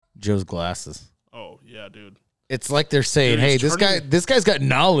Joe's glasses. Oh yeah, dude. It's like they're saying, "Hey, this guy's got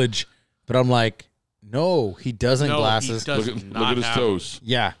knowledge," but I'm like, "No, he doesn't." Glasses. Look at his toes.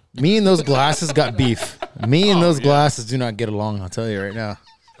 Yeah, me and those glasses got beef. Me and those glasses do not get along. I'll tell you right now.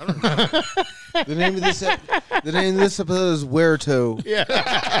 The name of this episode is WereToe. Yeah.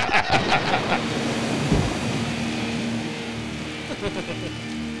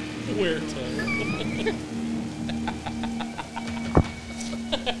 WereToe.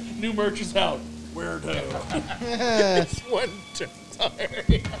 New merch is out. WereToe. It's one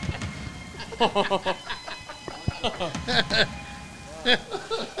sorry.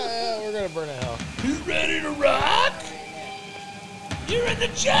 We're gonna burn in hell. You ready to rock? You're in the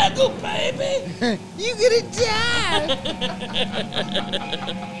jungle, baby. You gonna die?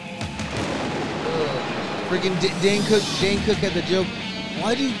 Freaking Dane Cook had the joke.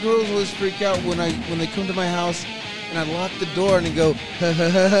 Why do girls always freak out when they come to my house and I lock the door and they go,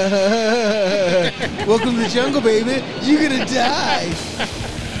 welcome to the jungle, baby. You're gonna die.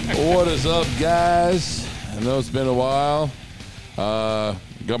 What is up, guys? I know it's been a while.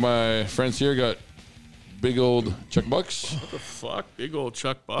 Got my friends here. Got big old Chuck Bucks. What the fuck? Big old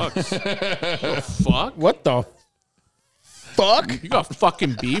Chuck Bucks. What the fuck? What the fuck? You got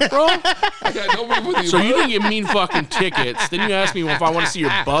fucking beef, bro? I got no beef with you. So you didn't give me fucking tickets. Then you asked me if I want to see your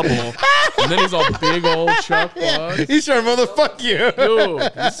bubble. And then he's all big old Chuck Bucks. He's trying to motherfuck you. Dude,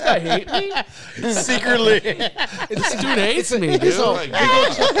 does this guy hate me? Secretly. This dude hates me, dude. Oh my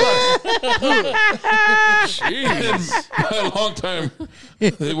God. Jeez. A long time.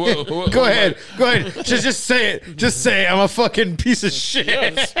 Go ahead. Just say it. Just say it. I'm a fucking piece of shit.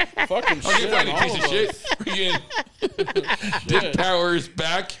 Yes. Fucking I'll shit. get a piece of shit. Freaking Dick Powers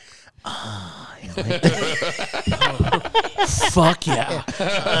back. Fuck yeah.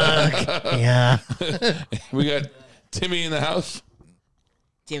 Yeah. We got Timmy in the house.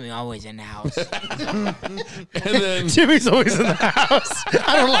 Timmy always in the house. And then Jimmy's always in the house.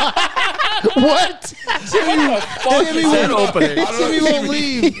 I don't lie. What? Timmy won't open it. Timmy won't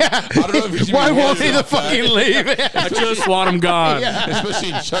leave. I don't know if you should Why be won't worried he the about that. fucking leave? I just want him gone. Especially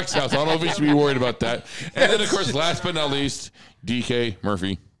in Chuck's house. I don't know if you should be worried about that. And then, of course, last but not least, DK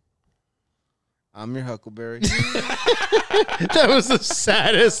Murphy. I'm your Huckleberry. That was the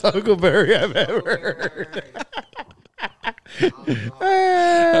saddest Huckleberry I've ever heard.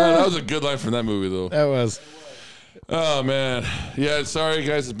 That was a good line from that movie, though. That was. Oh, man. Yeah, sorry,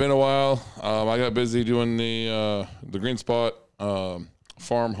 guys. It's been a while. I got busy doing the Green Spot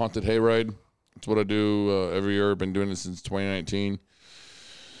Farm Haunted Hayride. That's what I do every year. I've been doing it since 2019.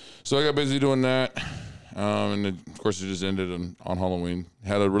 So I got busy doing that. And then, of course, it just ended on Halloween.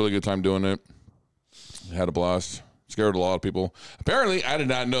 Had a really good time doing it. Had a blast. Scared a lot of people. Apparently, I did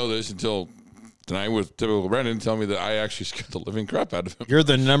not know this until tonight with typical Brandon telling me that I actually scared the living crap out of him. You're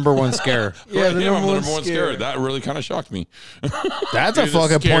the number one scare. Yeah, I'm the the number number one scare. scared. That really kind of shocked me. That's a You're the fucking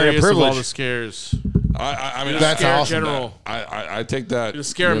point of scariest of all privilege. the scares. I mean, That's Scare awesome. general. I take that. You're the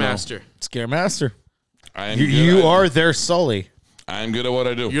scare you know, master. Scare master. I am You good. are their Sully. I'm good at what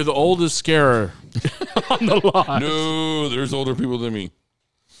I do. You're the oldest scarer on the lot. No, there's older people than me.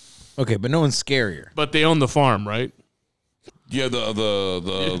 Okay, but no one's scarier. But they own the farm, right? Yeah, the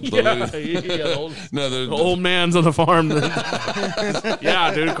The old man's on the farm.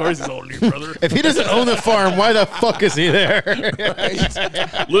 Yeah, dude, of course he's older than you, brother. If he doesn't own the farm, why the fuck is he there?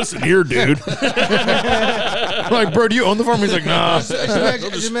 Listen here, dude. I'm like, bro, do you own the farm? He's like, nah.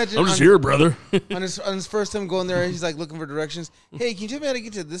 Just imagine I'm just here, brother. on his first time going there, he's like looking for directions. Hey, can you tell me how to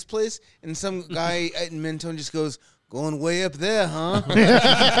get to this place? And some guy in Mentone just goes, going way up there, huh?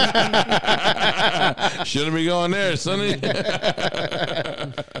 Shouldn't be going there, Sonny.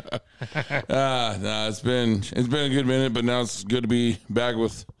 No, it's been a good minute, but now it's good to be back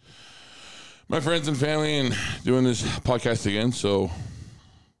with my friends and family and doing this podcast again. So,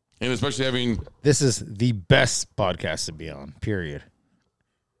 and especially having This is the best podcast to be on, period.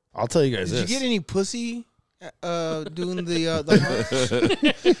 I'll tell you guys Did this. you get any pussy doing the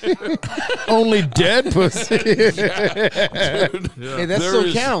Only dead pussy. dude, Hey, that There still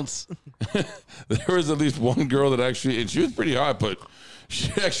is- counts. there was at least one girl that actually, and she was pretty hot, but she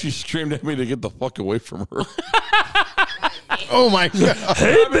actually screamed at me to get the fuck away from her. Oh, my God.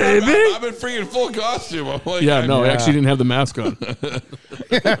 Hey, baby. I'm in freaking full costume. I'm like, Yeah, no, I actually didn't have the mask on.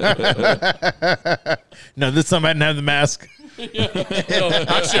 No, this time I didn't have the mask.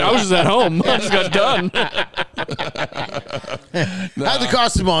 Actually, I was just at home. I just got done. I had the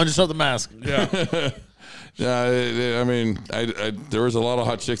costume on, just not the mask. Yeah, I mean, there was a lot of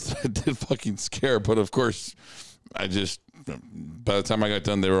hot chicks that I did fucking scare, but of course, by the time I got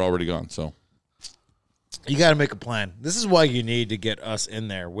done, they were already gone. So, You got to make a plan. This is why you need to get us in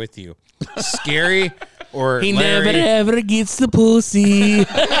there with you. Scary or He Larry. never ever gets the pussy.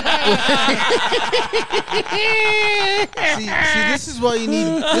 See, this is why you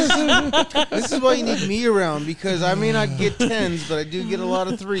need this is why you need me around, because I may not get 10s, but I do get a lot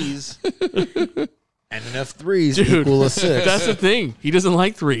of 3s. And enough 3s Dude, equal a 6. That's the thing. He doesn't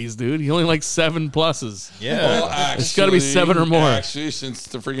like 3s, dude. He only likes 7 pluses. Yeah. Well, actually, It's gotta be 7 or more. Actually, since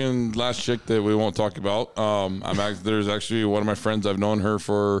the freaking last chick that we won't talk about, there's actually one of my friends. I've known her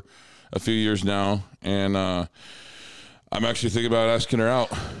for a few years now, and I'm actually thinking about asking her out.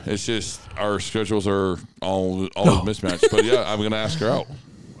 It's just our schedules are all mismatched. But yeah, I'm gonna ask her out.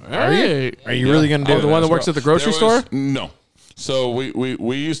 Are you really going to do the it? one that works at the grocery store? No. So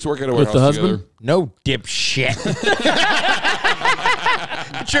we used to work at a With warehouse the husband? together. No dipshit.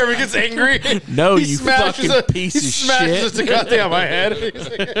 Trevor gets angry. No, He you smashes fucking piece of He smashes shit. a goddamn on my head. He's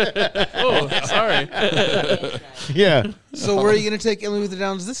like, Oh, sorry. yeah. So where are you going to take Emily with the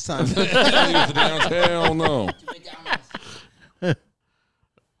Downs this time? Hell no.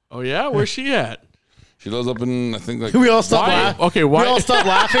 Oh, yeah? Where's she at? She lives up in, I think, like. We all stop Why? laughing. Okay, We why? all stop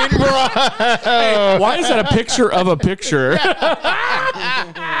laughing, bro. Why is that a picture of a picture?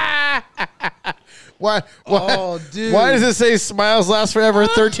 Why? Oh, dude. Why does it say smiles last forever?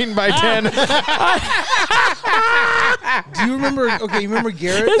 13 by 10. Do you remember? Okay, you remember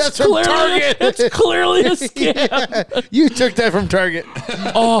Garrett? That's from Target. It's clearly a scam. You took that from Target.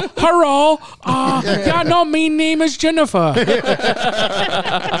 Oh, hello. Yeah, no, my name is Jennifer.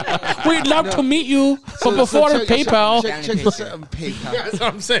 We'd love to meet you, but before the PayPal, Check this out. PayPal. That's what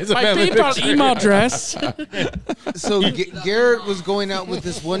I'm saying. It's a my family PayPal picture. email address. So Garrett was going out with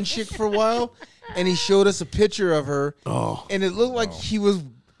this one chick for a while, and he showed us a picture of her. Oh. And it looked like he was.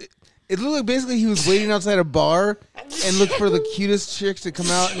 It looked like basically he was waiting outside a bar and looked for the cutest chicks to come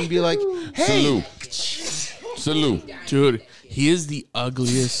out and be like, "Hey, Salute. Dude, he is the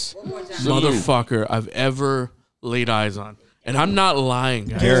ugliest motherfucker I've ever laid eyes on. And I'm not lying,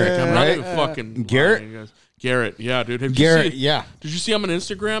 guys. Garrett, I'm not right? even fucking Garrett? lying, guys. Garrett, yeah, dude. Have you Garrett, seen- yeah. Did you see him on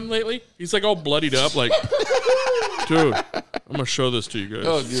Instagram lately? He's like all bloodied up, like, dude, I'm gonna show this to you guys.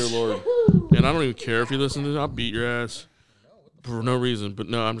 Oh, dear Lord. And I don't even care if you listen to this. I'll beat your ass for no reason. But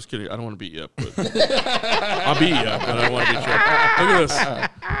no, I'm just kidding. I don't want to beat you up. But I'll beat you up, but I don't want to beat you up. Look at this.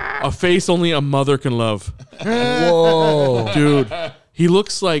 A face only a mother can love. Whoa. Dude, he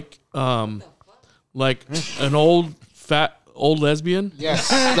looks like an old lesbian. Yes.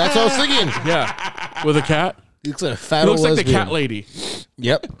 That's what I was thinking. Yeah, with a cat. He looks like a fat He old looks like the lesbian. cat lady.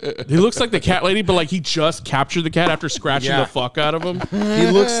 Yep. He looks like the cat lady, but like he just captured the cat after scratching Yeah. the fuck out of him. He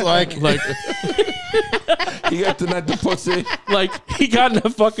looks like Like You got denied the pussy. he got in a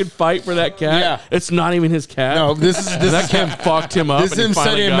fucking fight for that cat. Yeah. It's not even his cat. no. This is that cat fucked him up. This is and he him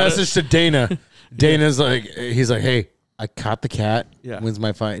finally sending a got message to Dana. Dana's like, he's like, hey, I caught the cat. Yeah. When's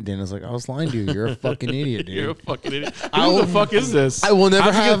my fight? Dana's like, I was lying to you. You're a fucking idiot, dude. You're a fucking idiot. Who the fuck is this? I will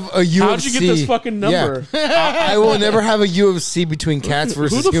never How'd you have get- a UFC. How'd you get this fucking number? Yeah. I will never have a UFC between cats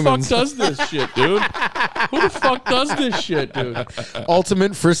versus Who the humans. fuck does this shit, dude? Who the fuck does this shit, dude?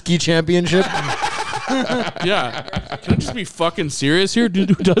 Ultimate Frisky Championship. Yeah. Can I just be fucking serious here? Dude,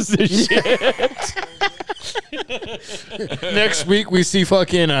 who does this shit? Next week we see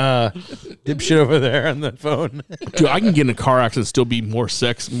fucking dipshit over there on the phone. Dude, I can get in a car accident and still be more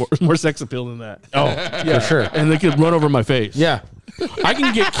sex appeal than that. Oh, yeah, for sure. And they could run over my face. Yeah. I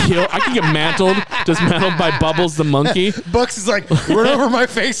can get killed. I can get dismantled by Bubbles the monkey. Bucks is like, run over my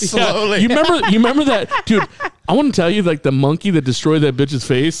face slowly. You remember that, dude? I want to tell you, like the monkey that destroyed that bitch's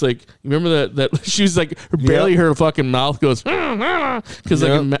face. Like, you remember that she was like, barely her fucking mouth goes because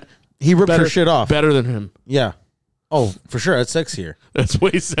Yep. He ripped her shit off. better than him. Yeah. Oh, for sure. That's sexier. That's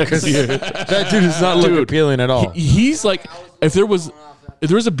way sexier. That dude does not look Dude, appealing at all. He's like, if there was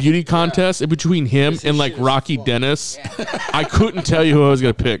a beauty contest in between him and like Rocky Dennis, I couldn't tell you who I was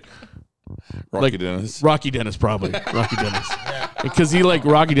gonna pick. Rocky Dennis. Rocky Dennis, probably. Rocky Dennis. Because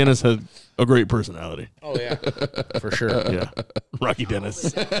Rocky Dennis had a great personality. Oh, yeah. For sure. Yeah. Rocky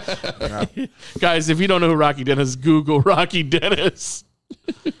Dennis. Guys, if you don't know who Rocky Dennis is, Google Rocky Dennis.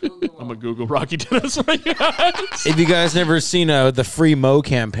 I'm going to Google Rocky Dennis for you guys. If you guys never seen the Free Mo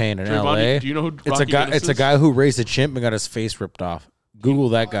campaign in Trayvon, LA, do you know who it's a Rocky guy. Dennis It's a is? guy who raised a chimp and got his face ripped off. Google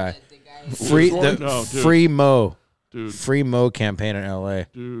that guy. Free one? No, dude. Free Mo. Dude. Free Mo campaign in LA.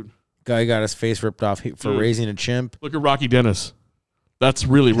 Dude. Guy got his face ripped off for Dude. raising a chimp. Look at Rocky Dennis. That's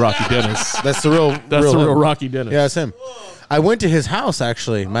really Rocky Dennis. That's the real. That's the real him. Rocky Dennis. Yeah, it's him. I went to his house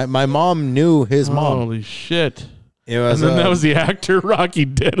actually. My mom knew his mom. Holy shit. It was. And then that was the actor Rocky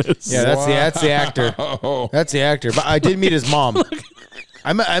Dennis. Yeah, that's the actor. Oh, That's the actor. But I did meet his mom.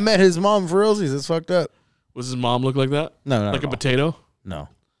 I met his mom for realsies. It's fucked up. Was his mom look like that? No, not like at a all. potato. No,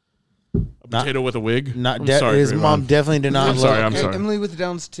 A potato with a wig. not I'm sorry, his Trayvon. mom definitely did not. I'm look- sorry. I'm sorry. Emily with the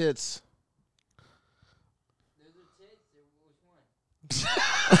Downs tits.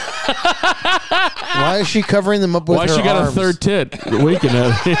 Why is she covering them up with Why her she got arms? a third tit? Winking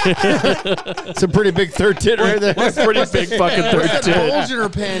at it. It's a pretty big third tit right there. That's a pretty big fucking third tit. Bulge in her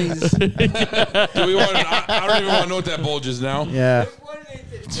panties. Do we want? I don't even want to know what that bulge is now. Yeah,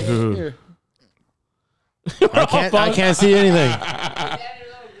 Dude. I can't see anything.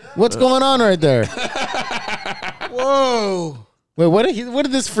 What's going on right there? Whoa. Wait, what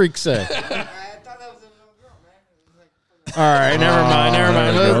did this freak say? All right, never mind. There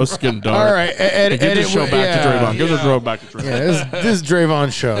you go. It's getting dark. All right, Hey, give the show back to Trayvon. Give the show back to Trayvon. Yeah, this is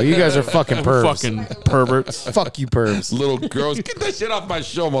Drayvon's show. You guys are fucking pervs. Fucking perverts. Fuck you, pervs. Little girls, get that shit off my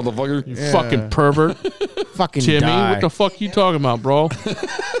show, motherfucker. You fucking pervert. Fucking Timmy, die. what the fuck you talking about, bro?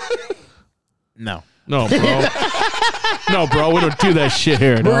 No. No, bro. No, bro. We don't do that shit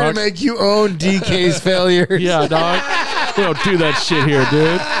here, We're gonna dog. make you own DK's failures. Yeah, dog. We don't do that shit here,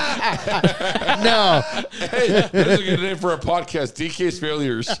 dude. No. Hey, that's a good name for a podcast. DK's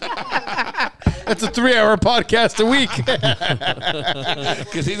failures, That's a 3-hour podcast a week.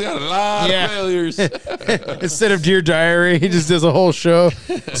 because he's got a lot Yeah. of failures. Instead of Dear Diary, he just does a whole show.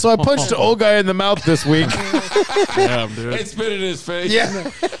 So I punched an old guy in the mouth this week. Damn, dude. It's spit in his face. Yeah.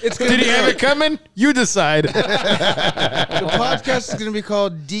 It's Did he have it coming? You decide. The podcast is going to be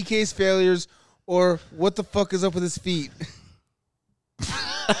called DK's Failures or What the Fuck is Up with His Feet?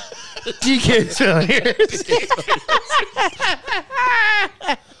 DK's failures.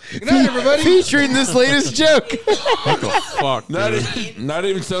 Good night, everybody. Featuring this latest joke. What the fuck, Not, dude? not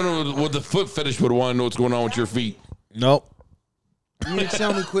even someone with the foot fetish would want to know what's going on with your feet. Nope. You need to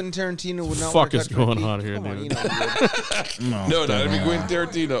tell me Quentin Tarantino would not Fuck work is out your going feet? on here, Come on, dude? you know, No, not even Quentin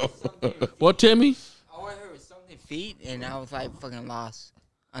Tarantino. What, Timmy? All I heard was something feet, and I was like fucking lost.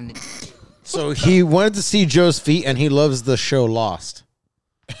 On the, So he wanted to see Joe's feet, and he loves the show Lost.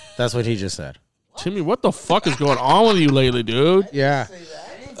 That's what he just said. Timmy, what the fuck is going on with you lately, dude? Yeah.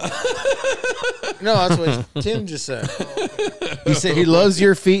 No, that's what Tim just said. He said he loves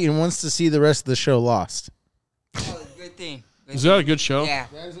your feet and wants to see the rest of the show Lost. oh, good thing. Good Is that a good show? Yeah.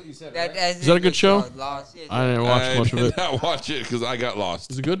 That is what you said. Is that a good show? Lost. Yeah, I didn't watch I much of did it. not watch it because I got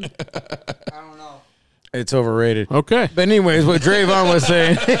lost. Is it good? I don't know. It's overrated. Okay. But anyways, what Drayvon was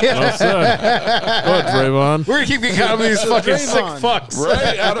saying. Well said. Go ahead, Trayvon. We're gonna keep getting caught up with these fucking sick Drayvon. fucks.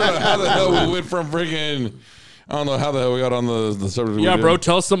 Right? I don't know how the hell we went from freaking. I don't know how the hell we got on the subject. we Yeah, did. bro,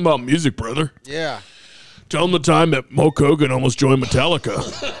 tell us something about music, brother. Yeah. Tell them the time that Mo Kogan almost joined Metallica.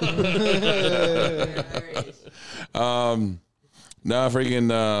 No,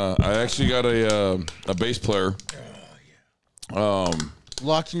 freaking. I actually got a bass player.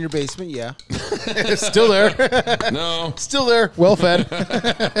 Locked in your basement, yeah. Still there. No, Still there. Well fed.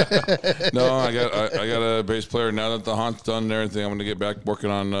 no, I got a bass player now that the haunt's done and everything. I'm gonna get back working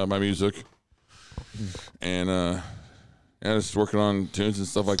on my music, and yeah, just working on tunes and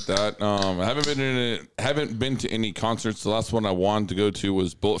stuff like that. I haven't been to any concerts. The last one I wanted to go to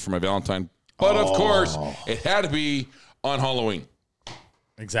was Bullet for My Valentine, but of course it had to be on Halloween.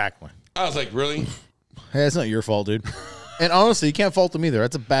 Exactly. I was like, really? Hey, it's not your fault, dude. And honestly, you can't fault them either.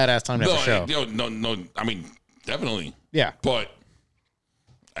 That's a badass time to have a show. No. I mean, definitely. Yeah. But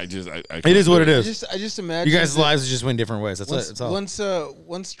I It is what it I is. just imagine You guys' that lives just went different ways. That's it. That's all.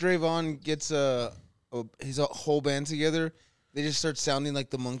 once Drayvon gets his whole band together, they just start sounding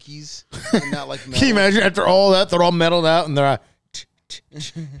like the Monkees and not like metal. Can you imagine after all that, they're all metaled out and they're like,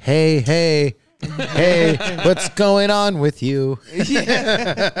 hey, what's going on with you?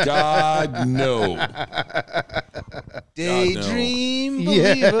 God, no. Daydream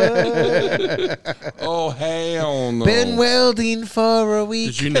Yeah. believer. Oh, hell no. Been welding for a week.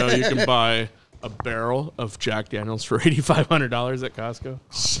 Did you know you can buy a barrel of Jack Daniels for $8,500 at Costco?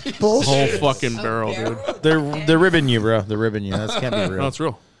 Whole fucking barrel, dude. They're ribbing you, bro. They're ribbing you. That can't be No, real. it's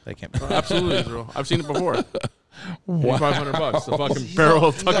real. That can't be real. Absolutely, it's real. I've seen it before. $8,500. The fucking barrel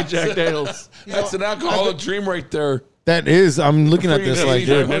of fucking Jack Daniels. That's an alcoholic dream right there. That is. I'm looking at this like,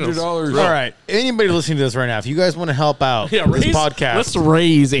 dude. $800. All right. Anybody listening to this right now, if you guys want to help out Yeah, this podcast, let's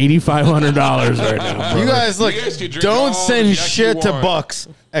raise $8,500 right now. you guys look. You guys can drink Don't all send the Jack shit you to want. Bucks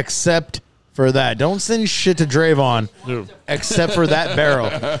except for that. Don't send shit to Drayvon Dude, except for that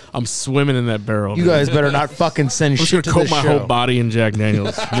barrel. I'm swimming in that barrel. You dude. guys better not fucking send I'm just shit gonna to coat this my show. whole body in Jack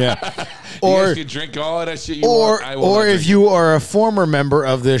Daniels. Yeah. You Or guys can drink all of that shit you want. I will or not if drink you are a former member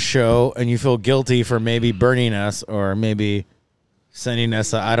of this show and you feel guilty for maybe burning us or maybe sending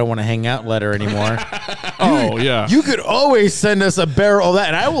us a I don't want to hang out letter anymore. Oh, yeah. You could always send us a barrel of that,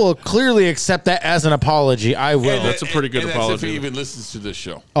 and I will clearly accept that as an apology. I will. That's a pretty good and apology. That's if he even listens to this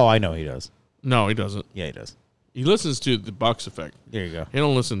show. Oh, I know he does. No, he doesn't. Yeah, he does. He listens to the Bucks Effect. There you go. He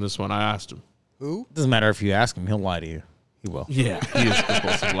don't listen to this one. I asked him. Who? Doesn't matter if you ask him; he'll lie to you. He will. Yeah, he is a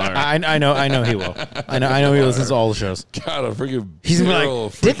compulsive liar. I know he will. I know he listens to all the shows. God, a freaking He's gonna be barrel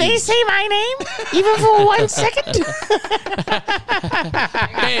like, of did they say my name even for 1 second?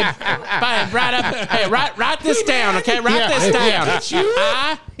 Hey, write this down, okay? Write this down.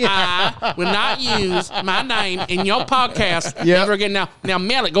 I will not use my name in your podcast ever again. Now,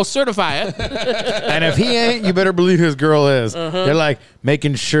 mail it. Go certify it. And if he ain't, you better believe his girl is. They're like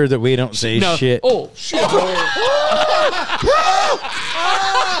making sure that we don't say shit. Oh, shit.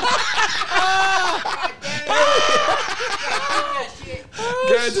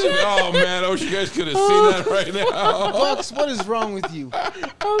 Oh man, I wish you guys could have seen that right now. Bucks, what is wrong with you?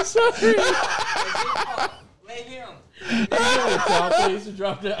 I'm sorry. Blame him. I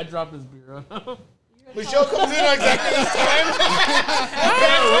dropped his beer on him. Michelle comes in exactly this time.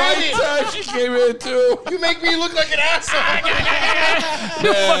 Right time she came in too. You make me look like an asshole.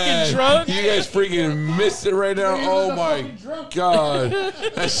 You're fucking drunk. You guys freaking missed it right now. Oh my god,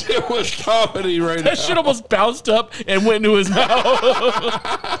 that shit was comedy right now. That shit almost bounced up and went into his mouth.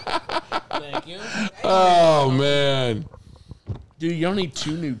 Thank you. Oh man. Dude, you don't need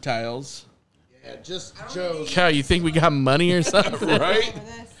 2 new tiles. Yeah, just Joe's. Cow, you think we got money or something? Right?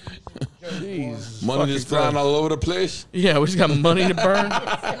 Jeez. Money just flying all over the place. Yeah, we just got money to burn.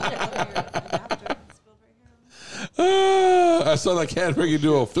 I saw that cat freaking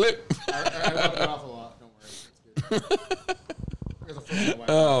do a flip. I rub it off a lot. Don't worry. It's good.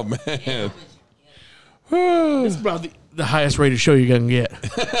 Oh man. It's probably the highest rated show you're going to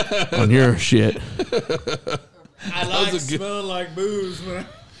get on your shit. I like smelling like booze.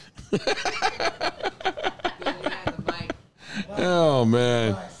 Oh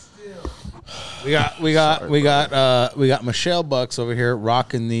man. We got Michelle Bucks over here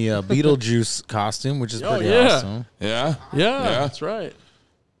rocking the Beetlejuice costume, which is pretty awesome. Yeah. Yeah, that's right.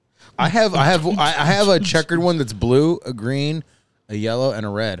 I have a checkered one that's blue, a green, a yellow, and a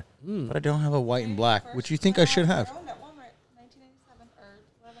red, but I don't have a white and black, which you think I should have.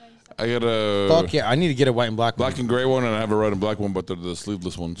 I got a Fuck yeah, I need to get a white and black black one. and gray one, and I have a red and black one, but they're the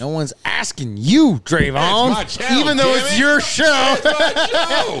sleeveless ones. No one's asking you, Drayvon. It's my channel, even though damn it's it. your show.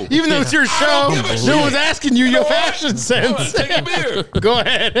 Show. Even though it's your show, no one's asking you your fashion sense. Take a beer. Go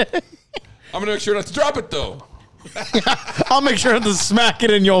ahead. I'm gonna make sure not to drop it though. I'll make sure to smack it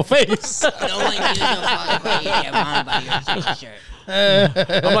in your face. No one gives a fuck about you get wrong about your shirt.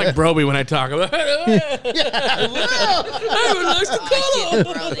 I'm like Broby when I talk about it.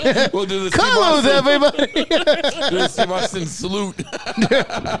 We'll do the Carlos, everybody. Do the Steve Austin salute.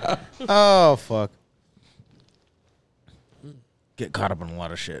 Oh, fuck. Get caught up in a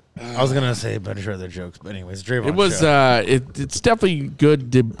lot of shit. I was going to say a bunch of other jokes, but anyways, Drayvon It was show. it's definitely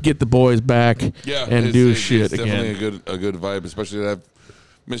good to get the boys back and do shit it's again. definitely a good vibe, especially to have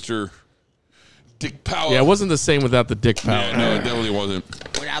Mr. Dick Power. Yeah, it wasn't the same without the dick power. Yeah, no, it definitely wasn't.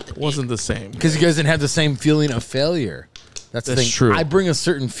 Without the It wasn't the same. Because you guys didn't have the same feeling of failure. That's the That's thing. true. I bring a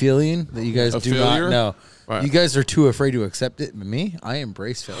certain feeling that you guys Of do failure? not know. Right. You guys are too afraid to accept it. But me, I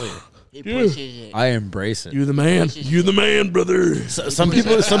embrace failure. He pushes it. I embrace it. You the man. You the man, brother. Some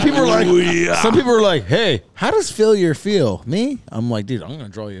people are like, some people are like, hey, how does failure feel? Me, I'm like, dude, I'm gonna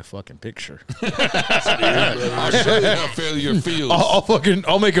draw you a fucking picture. I'll show you how failure feels.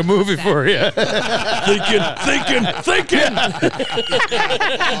 I'll make a movie for you. Thinking. Thinking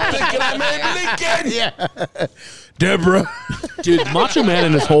I made Lincoln. Yeah, Deborah. Dude, Macho Man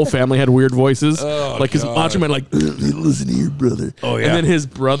and his whole family had weird voices. Oh, like his God. Macho Man, like, listen here, brother. Oh, yeah. And then his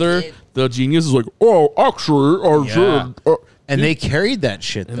brother, the genius, is like, oh, actually, And they carried that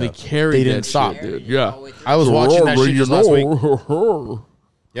shit. and though. they carried They that didn't stop. shit, dude. Yeah. I was watching that shit just last week.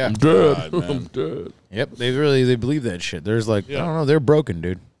 Yeah. I'm dead. God, man. I'm dead. Yep. They believe that shit. There's like, I don't know, they're broken,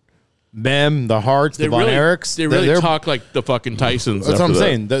 dude. Them, the Hearts, the Von Erichs. They really they're- talk like the fucking Tysons. That's what I'm after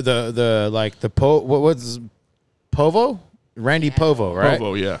saying. What's Povo? Randy Povo, right?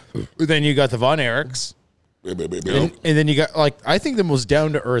 Provo, yeah. Then you got the Von Erichs. And then you got, like, I think the most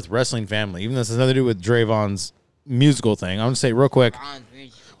down to earth wrestling family, even though this has nothing to do with Drayvon's musical thing. I'm going to say real quick.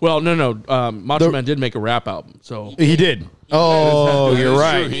 Well, no. Macho Man did make a rap album, so. He did. Oh, you're True,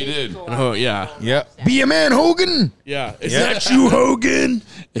 right. he did. Oh, yeah. Yep. Be a man, Hogan. Yeah. Is Yeah. that you, Hogan?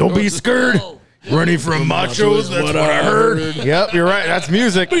 Don't be scared. Running from machos, that's what I heard. Yep, you're right. That's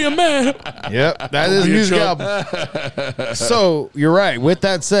music. Be a man. Yep, that is be a music chump. album. So you're right. With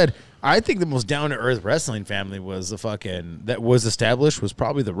that said, I think the most down to earth wrestling family was that was established was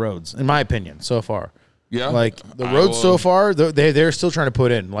probably the Rhodes, in my opinion, so far. Yeah, like the Rhodes so far, they're still trying to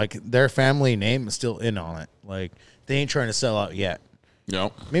put in like their family name is still in on it. Like they ain't trying to sell out yet.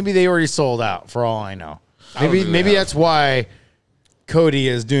 No, maybe they already sold out for all I know. Maybe that's why Cody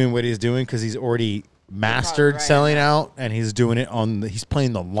is doing what he's doing because he's already mastered selling out and he's doing it he's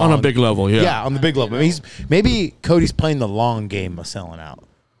playing the long on a big level. Yeah, on the big level. Maybe Cody's playing the long game of selling out.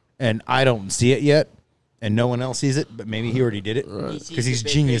 And I don't see it yet, and no one else sees it, but maybe he already did it because he's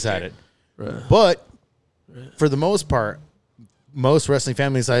genius at it. Right. But for the most part, most wrestling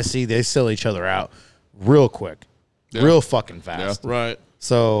families I see, they sell each other out real quick, real fucking fast. Yeah. Right.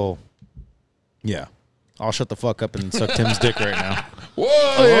 So, yeah. I'll shut the fuck up and suck Tim's dick right now. Whoa!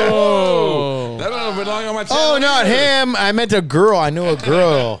 Oh, that don't belong on my channel. Oh, not him. I meant a girl. I know a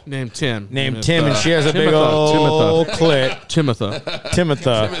girl named Tim. Named Tim, and she has a big old clit. Timothy with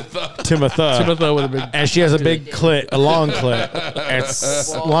a big. And she has a big clit, a long clit.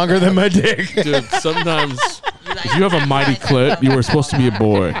 It's longer than my dick. Dude, sometimes if you have a mighty clit, you were supposed to be a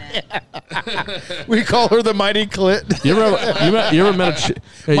boy. We call her the mighty clit. You ever met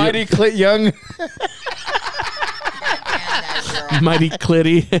a mighty clit young? Mighty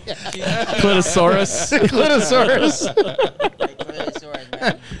clitty. Clitosaurus.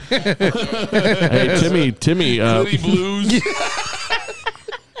 Hey, Timmy. Clitty blues.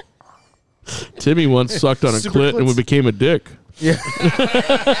 Timmy once sucked on a clit and we became a dick. Yeah.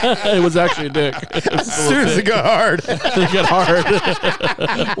 It was actually a dick. As soon as it got hard. It got hard.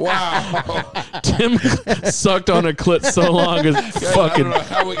 Wow. Tim sucked on a clit so long as fucking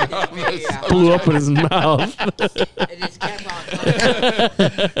blew up in his mouth.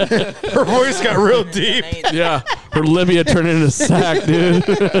 Her voice got real deep. Yeah. Her labia turned into a sack, dude.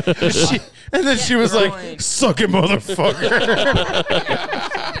 And then she was like, suck it, motherfucker.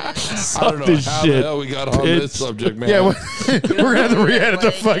 I don't know how the hell we got on this subject, man. Yeah, we're going to have to re-edit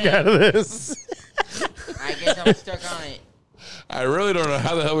the fuck out of this. I guess I'm stuck on it. I really don't know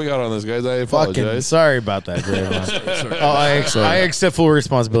how the hell we got on this, guys. I apologize. Fucking sorry about that, Draymond. I accept full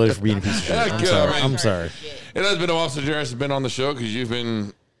responsibility for being a piece of shit. I'm sorry. It has been a while since Jairus has been on the show because you've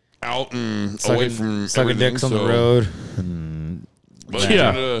been out and away from sucking dicks on the road. But you're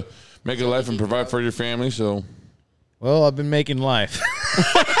trying to make a life and provide for your family, so. Well, I've been making life.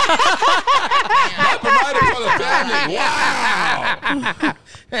 I provided for the family. Wow.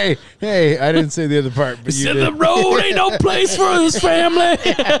 Hey, I didn't say the other part, but you did. The road ain't no place for this family.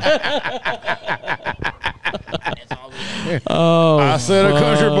 Oh, I said a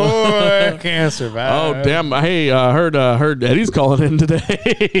country boy can't survive. Oh, damn. Hey, I heard Eddie's calling in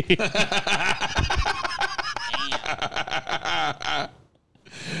today.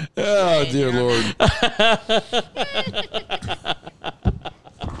 Oh, dear Lord.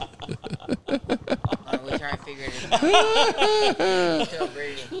 We're trying to figure it out. Still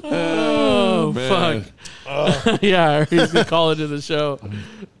breathing. Oh, fuck. Yeah, he's going to call into the show.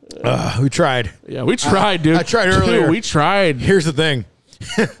 We tried. Yeah, we tried, dude. I tried earlier. Dude, we tried. Here's the thing.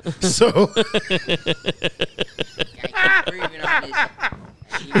 So.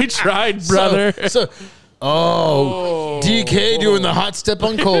 We tried, brother. DK doing the hot step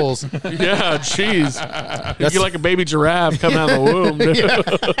on Coles. Yeah, jeez. You're like a baby giraffe coming out of the womb, dude.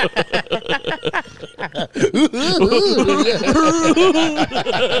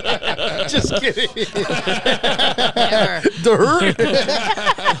 Just kidding.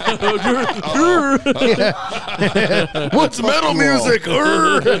 What's metal music?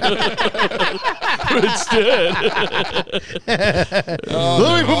 It's dead.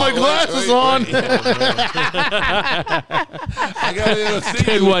 Let me put my glasses on. I got to see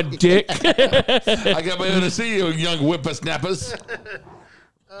Good you. one, dick. I got to see you, young whippersnappers.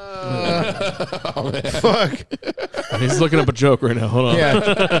 Fuck. He's looking up a joke right now. Hold on. Yeah.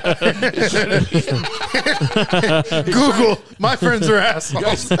 Google. My friends are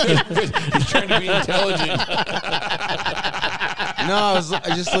assholes. He's trying to be intelligent. No,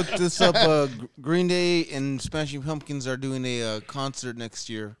 I just looked this up. Green Day and Smashing Pumpkins are doing a concert next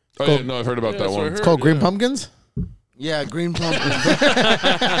year. Oh, yeah, no, I've heard about that one. It's called Green Pumpkins? Yeah, Green Pumpkins.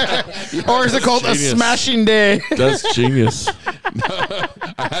 Or is it called a Smashing Day? That's genius.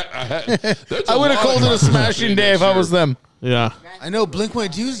 I would have called it a Smashing Day if I was them. Yeah. I know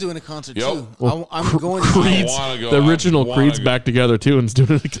Blink-182 is doing a concert too. Well, I'm going. Creed's, the original Creed's back together too and is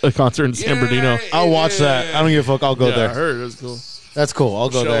doing a concert in San Bernardino. I'll watch that. I don't give a fuck. I'll go there. I heard. That's cool. That's cool. I'll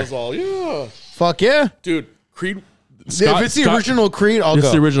go there. All, yeah. Fuck yeah. Dude, Creed, Scott, if it's the original Creed, I'll it's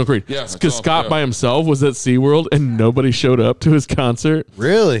go. the original Creed. Yeah, because that's all, Scott yeah. by himself was at SeaWorld and nobody showed up to his concert.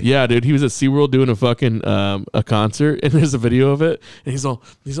 Really? Yeah, dude, he was at SeaWorld doing a fucking a concert, and there's a video of it, and he's all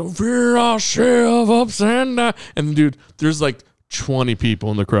we're all share of ups and downs. And dude, there's like 20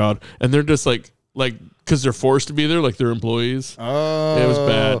 people in the crowd, and they're just like because they're forced to be there, like they're employees. Oh, It was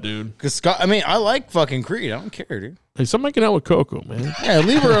bad, dude. Because Scott, I mean, I like fucking Creed. I don't care, dude. Hey, stop making out with Coco, man. Yeah,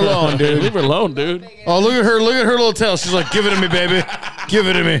 leave her alone, dude. Leave her alone, dude. Oh, look at her little tail. She's like, give it to me, baby. Give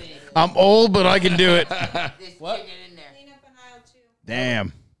it to me. I'm old, but I can do it. Just stick it in there. Clean up an aisle too.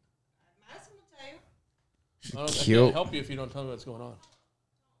 Damn. Madison will tell you. She's I cute. can't help you if you don't tell me what's going on.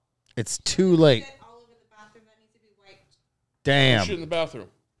 It's too late. Shit all over the bathroom that needs to be wiped. Damn. Shit in the bathroom.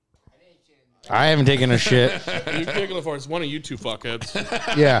 I haven't taken a shit. You're kicking it for it's one of you two fuckheads.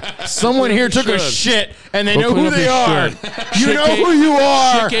 Yeah. Someone here took a Should. shit, and they Go know clean who up they your are. shit. You know who you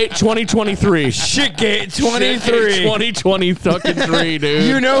are. Shitgate 2023. Shitgate Shitgate 23. 2020 fucking 3, dude.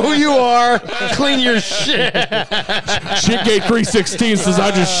 You know who you are. Clean your shit. Shitgate 316 says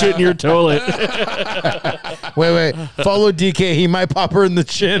I just shit in your toilet. Wait. Follow DK. He might pop her in the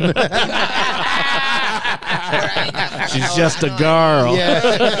chin. She's just a girl.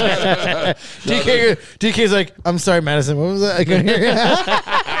 Yeah. DK's like, I'm sorry, Madison. What was that? I couldn't hear you.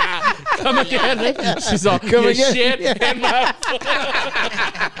 Come again. She's all, Come you again. shit in my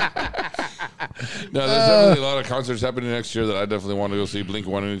No, there's definitely a lot of concerts happening next year that I definitely want to go see.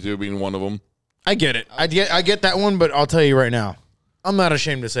 Blink-182 being one of them. I get it. I get that one, but I'll tell you right now, I'm not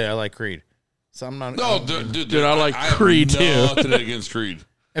ashamed to say I like Creed. So I'm not. No, dude, I like have Creed, too. Nothing against Creed.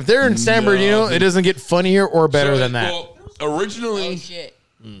 If they're in San Bernardino, it doesn't get funnier or better than that. Well, originally, Oh shit.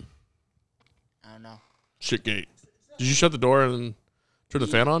 I don't know. Shitgate. Did you shut the door and turn the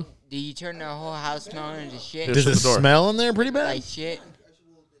fan on? Did you turn the whole house smelling into shit? Yeah. Does shut it the door. smell in there pretty bad? Like shit?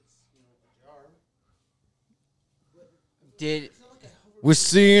 Did We're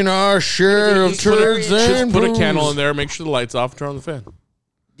seeing our share of Did you carry turds it? and Just put a brews. candle in there, make sure the light's off, turn on the fan.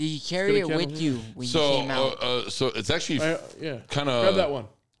 did you carry it Get a with candle. you when you came out? so it's actually Yeah. kind Grab that of one.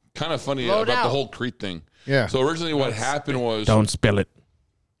 funny Roll it about the out. whole Creed thing. Yeah. So originally, what happened was Don't spill it.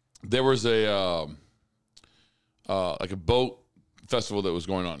 there was a like a boat festival that was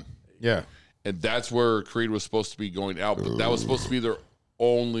going on, Yeah. and that's where Creed was supposed to be going out, but that was supposed to be their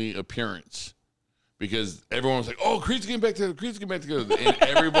only appearance. Because everyone was like, "Oh, Creed's getting back together," and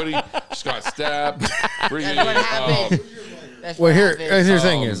everybody just got stabbed. That's what happened. That's Well, what here, happened. here's the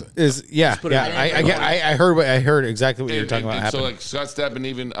thing is yeah, put it yeah. in. I heard exactly what you were talking about. So Happened. like Scott Stapp and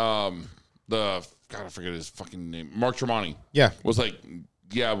even the God, I forget his fucking name, Mark Tremonti. Yeah. was like,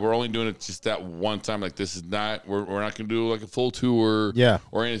 yeah, we're only doing it just that one time. Like this is not we're not gonna do like a full tour, Yeah.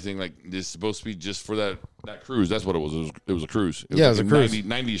 or anything. Like this is supposed to be just for that cruise. That's what it was. It was a cruise. Yeah, it was like a cruise.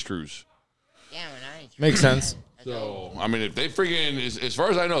 90s cruise. Damn, nice. Makes sense. So I mean, if they freaking as far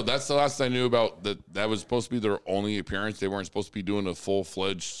as I know, that's the last I knew about that was supposed to be their only appearance. They weren't supposed to be doing a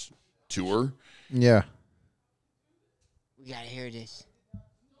full-fledged tour. Yeah. We gotta hear this.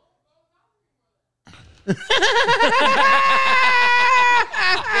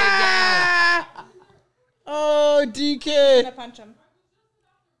 Oh, I'm DK. gonna punch them.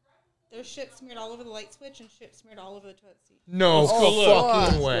 There's shit smeared all over the light switch and shit smeared all over the toilet seat. No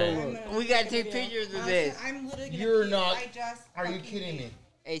fucking fuck. way. We gotta take pictures of this. I'm literally gonna You're puke. not- I just Are you fucking kidding did. me?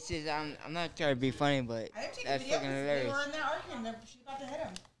 Hey, sis, I'm not trying to be funny, but I didn't take that's a video fucking because they hilarious. were in there arguing. She's about to hit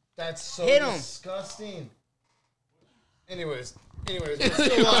him. That's so Hit 'em. disgusting. Anyways, we're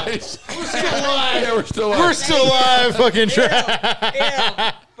still live. Yeah, we're still We're still live, fucking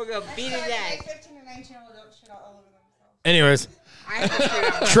Yeah, fucking beat his Sorry, ass. 15 and 19-year-old don't shit all over themselves. Anyways, I ain't gonna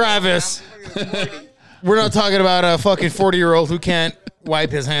shit on Travis. I'm fucking 40. we're not talking about a fucking 40-year-old who can't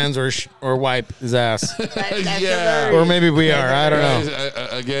wipe his hands or wipe his ass. That's Yeah. Or hilarious. maybe we are. I don't Guys, know.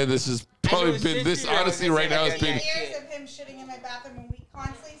 again, this has probably was been this 60 years honestly old, right now. this It's been is Years of him shitting in my bathroom and we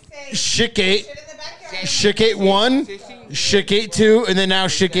constantly say Shitgate. shit in the backyard. Shitgate 1, Shitgate 2, and then now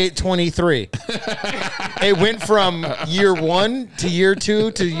Shitgate 23. It went from year 1 to year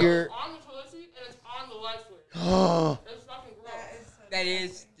 2 to year... On the toilet seat and it's on the light switch. Oh, That's fucking gross. That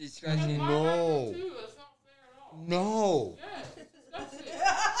is disgusting. no. That's not fair at all. No.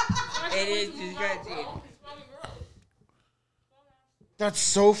 It is disgusting. That's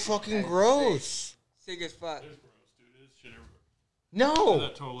so fucking gross. Sick as fuck. No.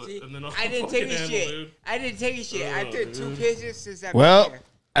 See, I didn't take a shit. I didn't take a shit. I took 2 pisses since I've Well, been here.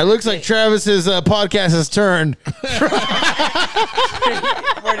 it looks like Travis's podcast has turned. For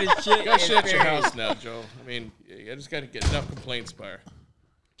the shit You gotta shit at your experience. house now, Joe. I mean, I just gotta get enough complaints by her.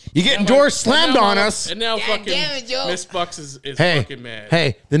 You getting doors slammed on us. And now God fucking damn it, Joe. Miss Bucks is Hey, fucking mad.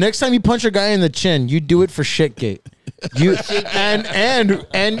 hey, the next time you punch a guy in the chin, you do it for Shitgate. You and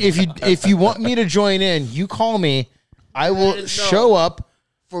if you want me to join in, you call me. I will show up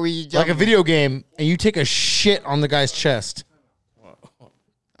For you like a video game, and you take a shit on the guy's chest.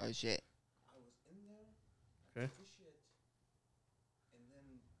 Oh shit. Okay.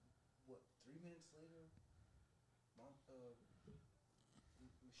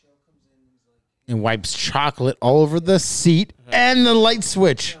 And wipes chocolate all over the seat and the light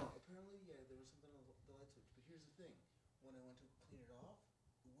switch.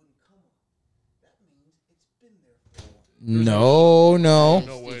 No. No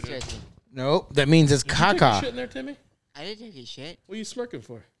way, Steve dude. Chesney. Nope. That means it's Did you take a caca. shit in there, Timmy? I didn't take a shit. What are you smirking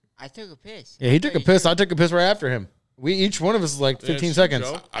for? I took a piss. Yeah, he took a piss. I took a piss right after him. Each one of us is like 15 Yeah, seconds.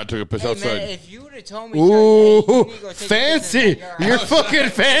 Joe. I took a piss Hey, outside. man, if you would have told me, Ooh, hey, you need to go take a piss in fancy. the backyard, You're fucking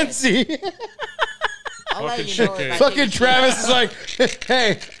fancy. I'll let Fucking you shit know if cake. I Fucking take a Travis is like,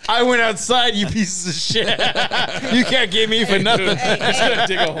 hey, I went outside, you pieces of shit. You can't get me for nothing. Dude, he's gonna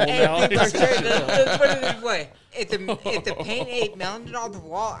dig a hole now. Hey, let's put it this way. If the paint ain't melted off the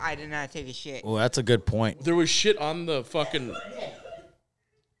wall, I did not take a shit. Well, that's a good point. There was shit on the fucking.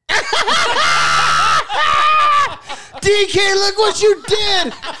 DK, look what you did!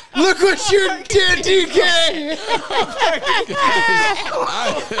 Look what you did, DK!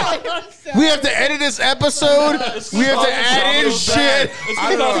 We have to edit this episode. We have to add in shit.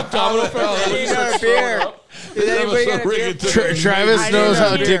 I don't know. I need another beer. Does anybody got a beer? Travis I knows need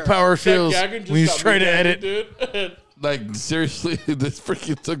how a beer. Dick Power feels That when Gagnon just he's got trying to me edit. dude. Like, seriously, this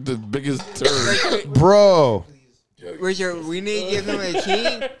freaking took the biggest turn. Bro. Richard, we need to give him a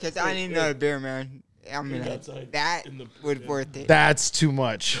key because I need another beer, man. I mean, that would worth it. That's too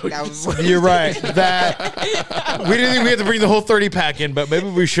much. That was worth You're it. right. That we didn't think we had to bring the whole 30 pack in, but maybe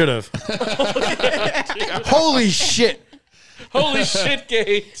we should have. Holy shit. Holy shit,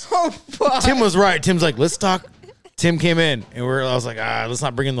 Gate. Oh, fuck. Tim was right. Tim's like, let's talk. Tim came in, and I was like, let's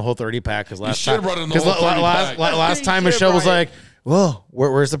not bring in the whole 30 pack because last should've time, brought in the whole 30 pack. last time You should've Michelle was brought like, well,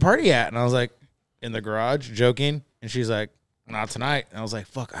 where's the party at? And I was like, in the garage, joking. And she's like, not tonight. And I was like,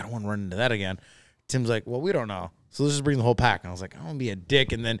 fuck, I don't want to run into that again. Tim's like, well, we don't know. So let's just bring the whole pack. And I was like, I don't want to be a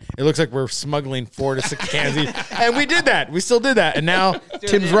dick. And then it looks like we're smuggling 4 to 6 cans each. And we did that. We still did that. And now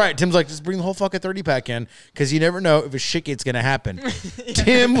Tim's right. Tim's like, just bring the whole fucking 30 pack in because you never know if a shitgate's going to happen.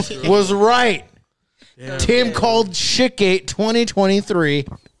 Tim was right. Yeah. Tim called Shitgate 2023.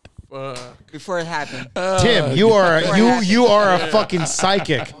 Before it happened. Tim, you are a fucking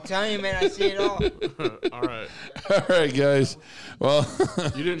psychic. I'm telling you, man, I see it all. All right. All right, guys. Well,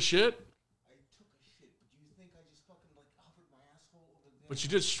 You didn't shit? But you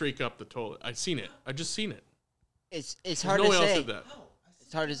did streak up the toilet. I seen it. I just seen it. It's hard No to one else say. did that.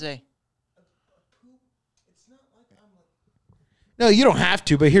 It's hard to say. No, you don't have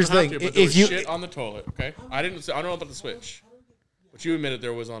to. But here's the thing: But there if was you shit on the toilet, okay? I don't know about the switch, but you admitted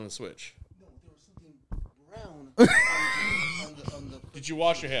there was on the switch. Did you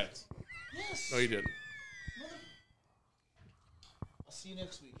wash your hands? Yes. No, you didn't. I'll see you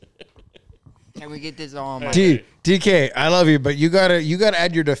next week. Can we get this on my DK, I love you, but you gotta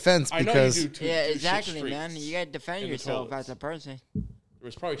add your defense I know because you do too. Yeah, two exactly, shit man. streaks You gotta defend in the yourself toilets. as a person. There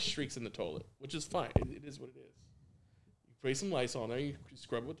was probably streaks in the toilet, which is fine. It is what it is. You spray some Lysol on there. You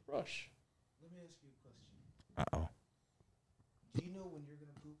scrub it with the brush. Let me ask you a question. Uh-oh. Do you know when you're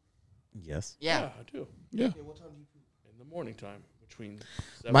gonna poop? Yes. Yeah. I do. yeah. Okay, what time do you poop? In the morning time, between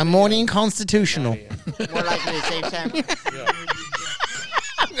 7 My a.m. morning and constitutional. 9 a.m. More likely the same time. Yeah.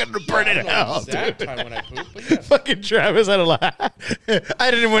 I'm gonna burn it I don't know out. exact time when I poop, but yeah. Fucking Travis had a laugh.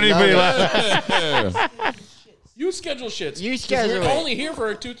 I didn't want anybody to laugh. You schedule shits. You 'Cause schedule We're it. only here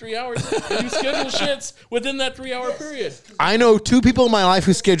for 2-3 hours. You schedule shits within that 3-hour period. I know 2 people in my life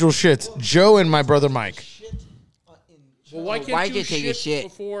who schedule shits: Joe and my brother Mike. Shit in Well, why can't Why you can't take a shit?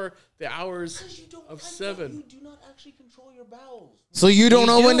 before the hours you don't of I know 7? You do not actually control your bowels. So you don't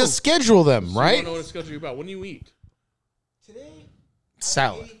know when do. to schedule them, I right? don't know what to schedule you about. When do you eat? Today,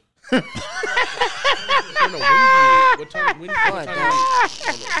 Salad. I don't know. When do you eat? What time? What time do you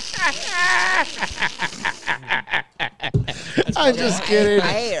eat? I'm just kidding.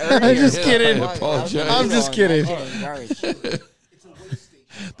 I ate I'm earlier. just kidding. I apologize. I'm just kidding.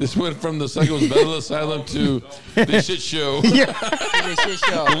 This went from the Psycho's Mental Asylum to the shit show.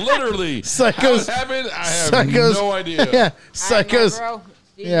 Literally. Psychos. How it happened? I have Psychos. no idea. Yeah. Psychos.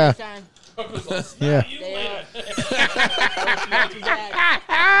 Yeah. Yeah.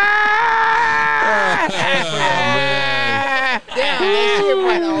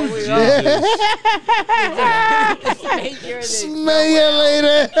 Smell you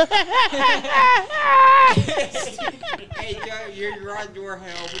later. Hey, your garage door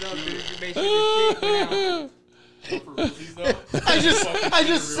had opened up. Dude, you make sure the shit went out. I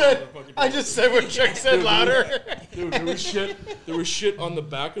just said what Chuck said louder. Dude, there was shit on the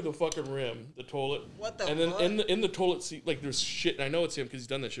back of the fucking rim, the toilet. What the And then fuck? in the toilet seat, like there's shit, and I know it's him because he's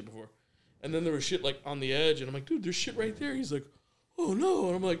done that shit before. And then there was shit like on the edge, and I'm like, dude, there's shit right there. He's like, oh no.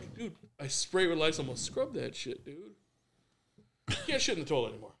 And I'm like, dude, I spray with Lysol, I'm gonna scrub that shit, dude. You can't shit in the toilet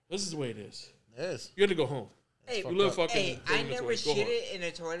anymore. This is the way it is. It is. You have to go home. Hey, You live fucking hey, 30 I minutes never away. Go home. shitted in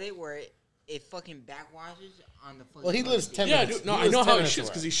a toilet where it fucking backwashes on the fucking. Well, he lives 10 Yeah, minutes. dude, no, He I lives know 10 how he minutes shits away.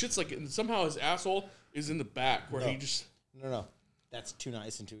 because he shits like somehow his asshole is in the back where he No. just. No. That's too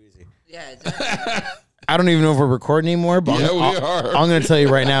nice and too easy. Yeah, exactly. I don't even know if we're recording anymore, but Yeah, we are. I'm going to tell you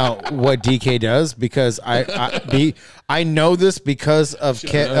right now what DK does because I know this because of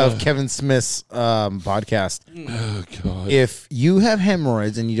Kevin Smith's podcast. Oh God. If you have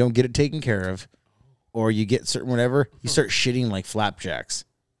hemorrhoids and you don't get it taken care of, or you get certain whatever, you start shitting like flapjacks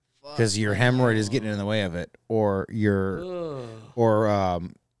because your hemorrhoid is getting in the way of it, or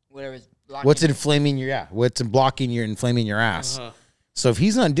Whatever's blocking. what's inflaming what's blocking your inflaming your ass. So if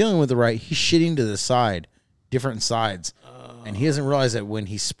he's not dealing with it right, he's shitting to the side, different sides. And he doesn't realize that when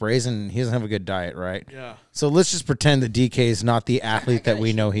he sprays and he doesn't have a good diet, right? Yeah. So let's just pretend that DK is not the athlete that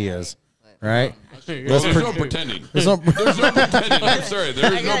we know he is, right? There's no pretending. There's no, There's no pretending. I'm sorry.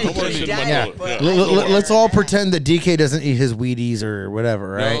 There is no I got pretending. a Yeah. diet, but let's all pretend that DK doesn't eat his Wheaties or whatever,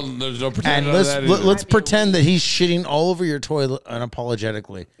 right? No, there's no And pretending. let's pretend that he's shitting all over your toilet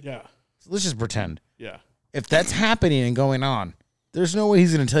unapologetically. Yeah. Let's just pretend. Yeah. If that's happening and going on, there's no way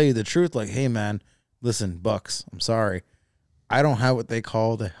he's going to tell you the truth. Like, hey, man, listen, Bucks, I'm sorry. I don't have what they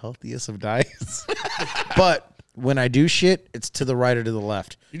call the healthiest of diets. But when I do shit, it's to the right or to the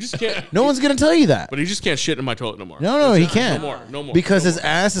left. You just can't. No one's going to tell you that. But he just can't shit in my toilet no more. No, he can't. No more. Because no his more.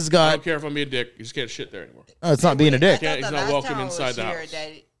 ass has I got... don't care if I'm being a dick. You just can't shit there anymore. Oh, it's not being a dick. Can't- he's the not last welcome time I was inside the here, house.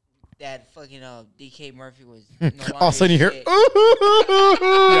 That fucking DK Murphy was. All of a sudden you hear... Yeah.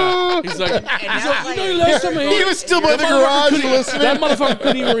 He's like, last time I He ate- was still by the That garage motherfucker couldn't- listening. That motherfucker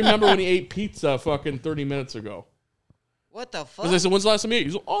couldn't even remember when he ate pizza fucking 30 minutes ago. What the fuck? Because I said, when's the last time you ate?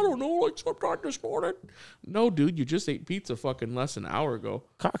 He's like, I don't know, like sometime this morning. No, dude, you just ate pizza fucking less than an hour ago.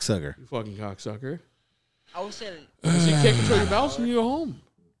 Cocksucker. You fucking cocksucker. I was saying. So you can't control your bowels when you go home.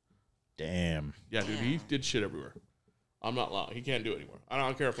 Damn. Yeah, dude, he did shit everywhere. I'm not lying. He can't do it anymore. I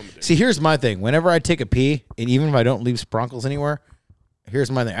don't care if I'm a dick. See, here's my thing. Whenever I take a pee, and even if I don't leave spronkles anywhere, here's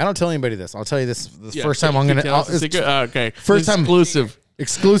my thing. I don't tell anybody this. I'll tell you this Yeah, first time I'm going to... Okay. First time- Exclusive.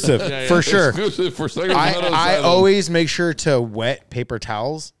 Exclusive, Yeah, for sure. Exclusive for Second I Asylum. always make sure to wet paper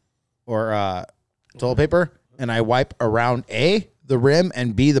towels or toilet paper, and I wipe around A, the rim,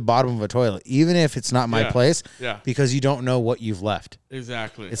 and B, the bottom of a toilet, even if it's not my Yeah. place, Yeah. because you don't know what you've left.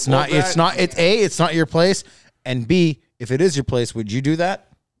 Exactly. It's A, it's not your place, and B, if it is your place, would you do that?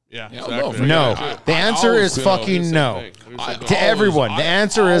 Yeah, Yeah, exactly. No. The answer always is feel fucking Same no. thing. We said To everyone, the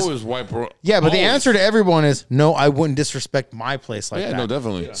answer is... always wipe. Yeah, but the always. answer to everyone is no, I wouldn't disrespect my place like Yeah, that. no,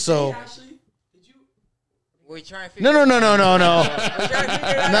 definitely. So, We're trying to figure no. We're trying to figure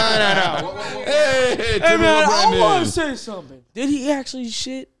it out. No. Hey, Hey man, I want Brandon. to say something. Did he actually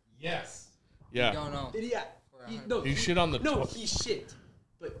shit? Yes. Yeah. Don't know. Did he? No, You shit on the no, toilet. he shit.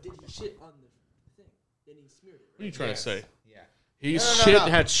 But did he shit on the thing? Then he smeared it. What are you trying to say? Yeah. He no.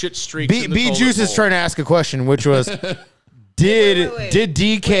 had shit streaks. in the B toilet Juice is bowl. trying to ask a question, which was, did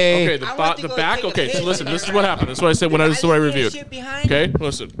DK? Okay, I want to the go back. take a Okay, so piss. listen. This is what happened. This is what I said when I. This is what I didn't see reviewed. shit behind Okay,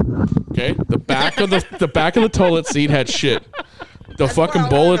 listen. Okay, the back of the back of the toilet seat had shit. The That's what fucking I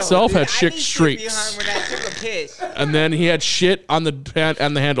bowl wanna know, itself dude. had I shit need shit streaks, behind when I took a piss. and then he had shit on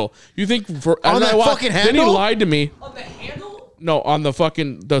the handle. You think for On and that I wa- fucking Then he handle? lied to me. On the handle? No, on the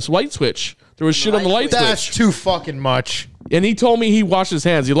fucking light switch. There was shit on the light That's switch, too fucking much. and he told me he washed his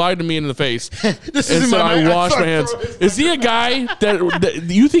hands. He lied to me in the face. This And is so my I washed my hands. Is he a guy that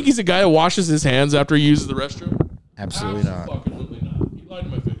you think he's a guy that washes his hands after he uses the restroom? Absolutely not. Absolutely not. He lied to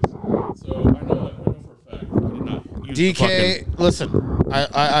my face. So I know for a fact. I did not use the DK, listen,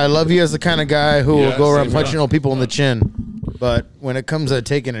 I love you as the kind of guy who will Yeah, go around same punching here. old people in the chin, but when it comes to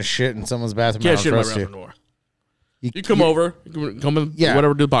taking a shit in someone's bathroom, I Can't don't shit in my trust you. bathroom door. You come over, you come in, Yeah.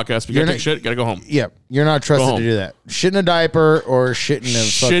 whatever, do the podcast. If you You're gotta not- take shit, gotta go home. Yeah, you're not trusted home. to do that. Shit in a diaper or shit in a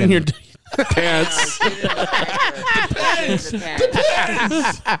Shit fucking... in your pants.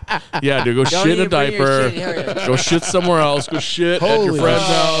 Yeah, dude, go Don't shit in a even bring your diaper. shit here. Go shit somewhere else. Go shit at your Holy friend's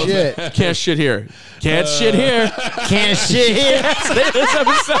house. shit. Can't shit here. Can't shit here. Can't shit here. Say this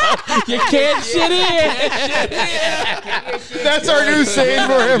episode. You can't shit here. That's our new saying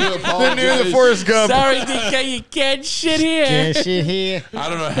for him. The new The Forrest Gump. Sorry, DK, you can't shit here. Can't shit here. I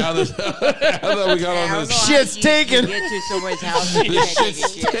don't know how this how that we got on this Shit's taken. Get to someone's house and you this can't take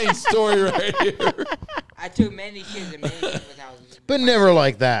shit's a shit. staying story right here. I took many shits in many people's houses. But never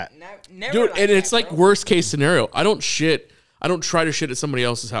like that. Never Dude, like and that, it's like bro. worst case scenario. I don't try to shit at somebody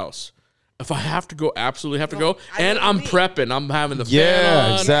else's house. If I have to go, absolutely have to go. I And don't I'm leave. prepping. I'm having the fan Yeah,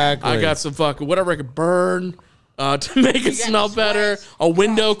 on. exactly. I got some fucking whatever I could burn to make it got smell the better. sweat. A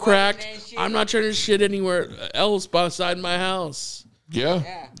window You got sweat cracked. and shit. I'm not trying to shit anywhere else beside my house. Yeah.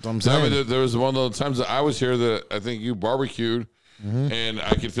 Yeah. I'm I saying. mean, there was one of the times that I was here that I think you barbecued, Mm-hmm. and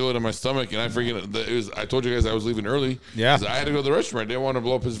I could feel it in my stomach, and I I told you guys I was leaving early. Yeah. 'Cause I had to go to the restroom. I didn't want to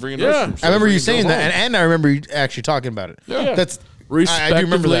blow up his freaking Yeah. restroom. So I remember you freaking saying go that, home. and I remember you actually talking about it. Yeah. That's I do Respectively,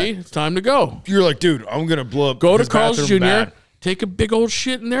 remember that. it's time to go. You're like, dude, I'm gonna blow up. Go to his Carl's bathroom Jr. bad. Take a big old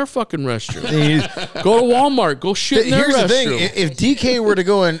shit in their fucking restroom. He's- Go to Walmart. Go shit in their Here's restroom. the thing: if DK were to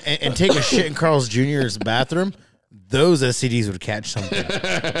go in and take a shit in Carl's Jr.'s bathroom, those STDs would catch something.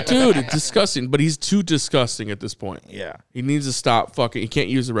 Dude, it's disgusting. But he's too disgusting at this point. Yeah. He needs to stop fucking. He can't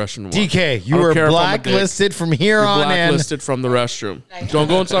use the restroom anymore. DK, you I don't are care if I'm a dick. blacklisted from here You're on in. blacklisted from the restroom. Don't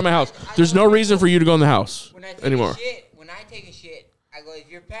go inside my house. There's no reason for you to go in the house When I take anymore. a shit, I go,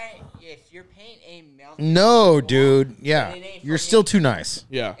 if your paint ain't melting, No, dude. Yeah, It ain't you're for still me. too nice.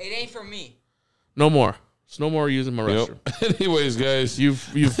 Yeah. it ain't for me. No more. There's no more using my restroom. Yep. Anyways, guys, You've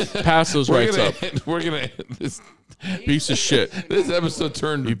passed those rights up. we're gonna end this. Piece of shit. This episode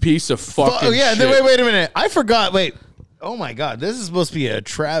turned. You piece of fucking Oh yeah. shit. Then wait a minute. I forgot. Wait. Oh my God. This is supposed to be a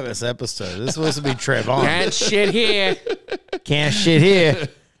Travis episode. This is supposed to be Trevon. Can't shit here. Can't shit here.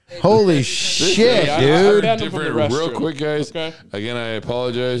 Holy shit, I- dude. banned him from the different. Real restroom. quick, guys. Okay. Again, I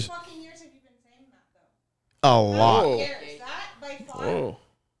apologize. Fucking years have you been saying that though? A lot. Oh. Years. That by far. Oh.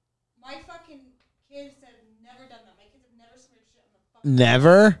 My fucking kids have never done that. My kids have never smeared shit on the fucking.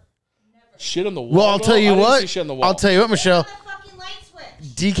 Never. Shit on the wall. Well, I'll bro? tell I you didn't see what. shit on the wall. I'll tell you what, Michelle. On the fucking light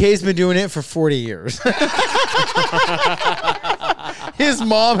switch. DK's been doing it for 40 years. His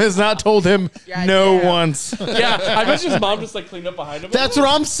mom has not told him no damn. once. Yeah, I bet his mom just like cleaned up behind him. That's what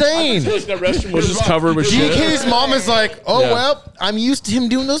I'm saying. Like that restroom was just covered with shit. DK's mom is like, oh, Yeah. well, I'm used to him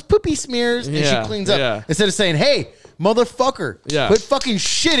doing those poopy smears. And Yeah, she cleans up. yeah. Instead of saying, hey, motherfucker, Yeah. quit fucking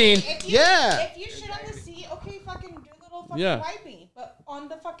shitting. If you, Yeah. If you shit on the seat, okay, fucking do a little fucking Yeah. wiping. But on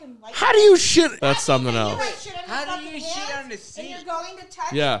the fucking light. How do you shit? That's something You else. like shit on How your do you fucking shit hands, on the And seat? you're going to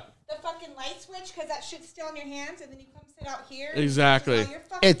touch Yeah. the fucking light switch because that shit's still on your hands, and then you come sit out here. Exactly. And all your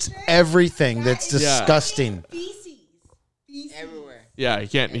fucking It's shit. everything That that's is disgusting. fucking Feces. Everywhere. Yeah, he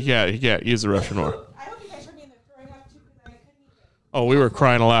can't use the restroom more. I hope you guys heard me in there throwing up too because I couldn't even. Oh, we were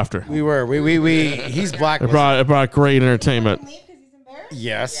crying of laughter. He's black. It brought great entertainment. Leave because he's embarrassed.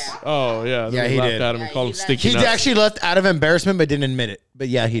 Yes. Oh yeah, then Yeah, we he laughed did. at him and Yeah, called he him laughed. sticky He nuts. actually left out of embarrassment, but didn't admit it. But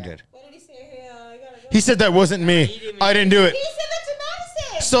yeah, he did. What did he say? Hey, I gotta go. He said that wasn't me. I didn't do it. He said that to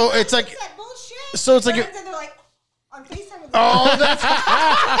Madison. So Madison it's like- said bullshit. so it's like Friends, you- and they're like on FaceTime with Oh, that's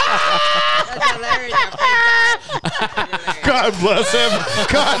That's hilarious. God bless him.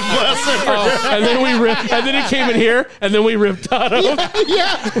 God bless him. For Oh, and then and then he came in here, and then we ripped on him.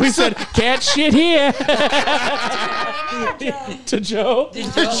 yeah. We said, "Can't shit here." Joe. To Joe,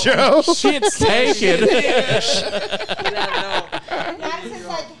 Joe. shit's taken. Madison's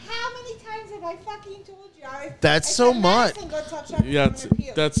like, how many times have I fucking told you? That's I so said, much. Madison, go tell Chuck Yeah, it's under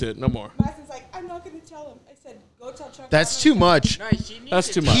puke. that's it. No more. Madison's like, I'm not going to tell him. I said, go tell Chuck. That's I'm too not much. That's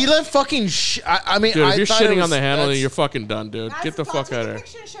too much. He let fucking. I mean, Dude, I if you're thought it shitting was- on the handle, that's- you're fucking done, dude. gonna-" Get the Madison's fuck out of Take a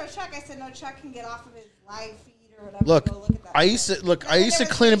here. picture and show Chuck. I said, no, Chuck can get off of his live feed or whatever. Look, Go look at that I shit. used to look. I And then used to there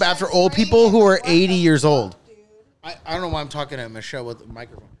was clean up Chuck after old spraying people it. who I'm are like, what 80 the years fuck, old. dude? I don't know why I'm talking to Michelle with the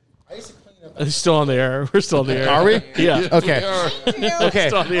microphone. I used to clean up. It's still on the air. We're still on the air. Are we? Yeah. Okay. Okay.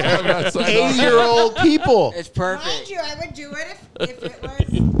 Still on the air. 80-year-old people. It's Mind perfect. you, I would do it if it was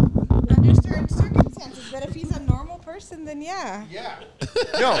under certain circumstances. But if he's a normal person, then yeah.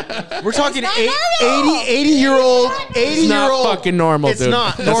 No, we're talking not 80-year-old. It's not 80-year-old. fucking normal, It's dude.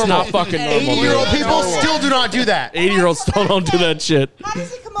 not That's normal. not fucking normal. 80-year-old dude. people still do not do that. 80-year-olds still don't do that shit. How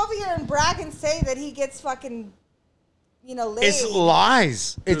does he come over here and brag and say that he gets fucking, laid? It's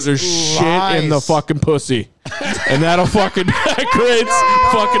lies. It's There's lies. shit in the fucking pussy. And that'll fucking that creates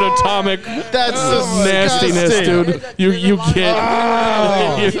fucking atomic That's nastiness, disgusting. dude. You get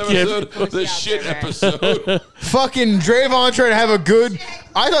This you get episode, the shit episode. Fucking Drayvon trying to have a good.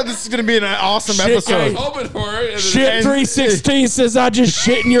 I thought this was gonna be an awesome Shit, episode. guy. Open for it. Shit 316 says I just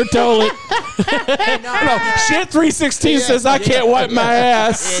shit in your toilet. No, shit 316 says I can't wipe my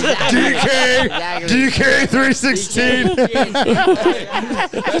ass. DK, DK 316.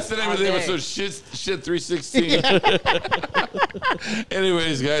 That's the name of the episode. Shit 316.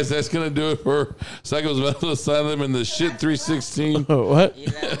 Anyways, guys, that's gonna do it for Psycho's Mental Asylum and the Shit 316. What?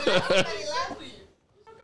 Everybody